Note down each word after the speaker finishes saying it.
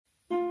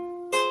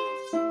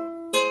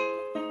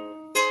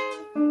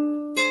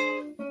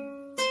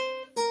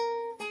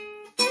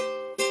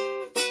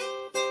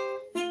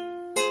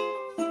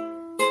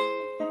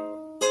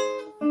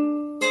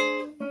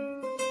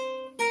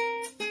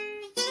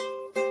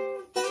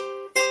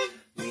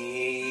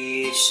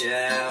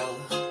Michelle,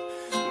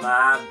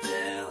 my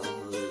belle,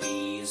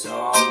 these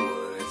are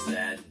words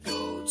that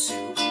go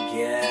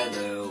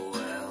together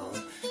well.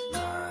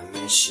 My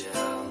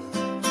Michelle,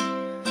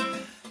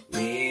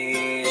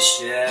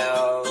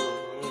 Michelle,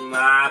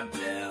 my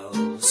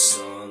belle,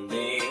 son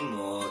de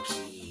mon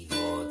qui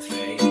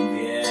très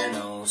bien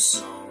au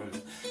son,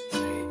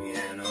 très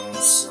bien au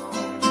son.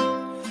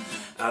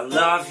 I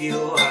love you,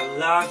 I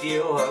love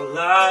you, I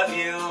love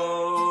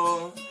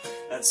you.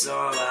 That's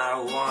all I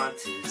want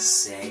to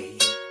say.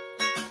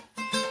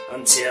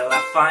 Until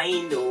I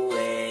find a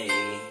way,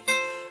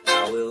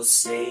 I will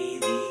say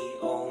the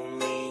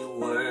only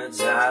words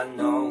I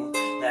know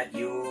that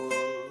you'll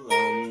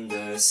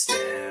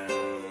understand.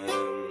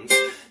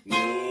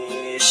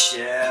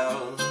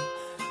 Michelle,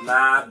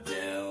 my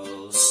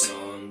belle,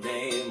 son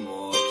de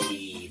mon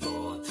qui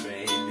va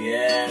très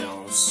bien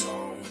au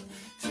son,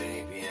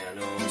 très bien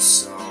au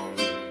son.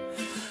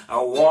 I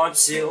want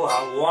to,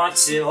 I want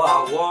to,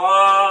 I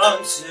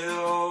want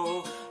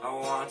to, I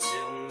want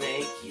to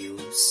make you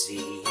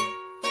see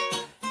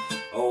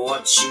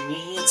what you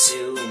mean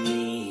to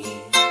me.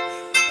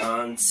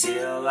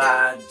 Until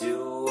I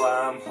do,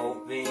 I'm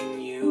hoping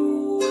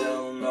you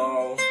will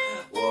know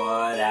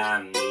what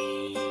I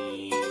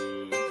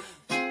mean.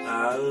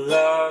 I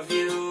love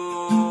you.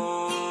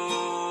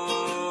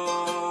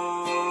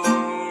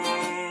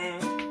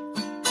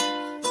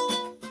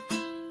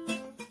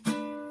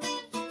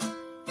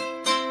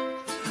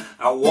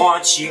 I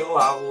want you,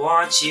 I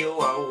want you,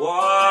 I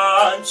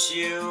want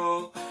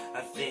you. I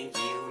think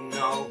you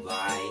know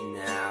by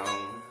now.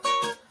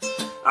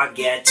 I'll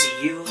get to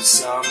you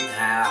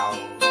somehow.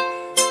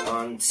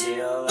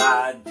 Until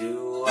I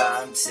do,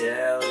 I'm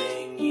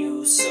telling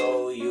you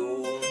so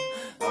you'll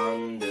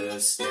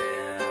understand.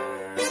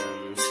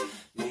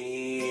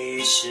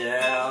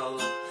 Michelle,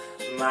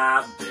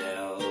 my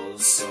belle,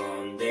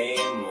 son de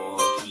mon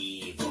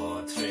qui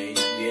va très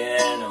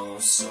bien au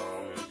son.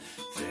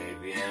 Très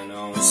bien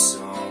au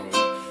son,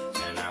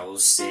 and I will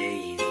say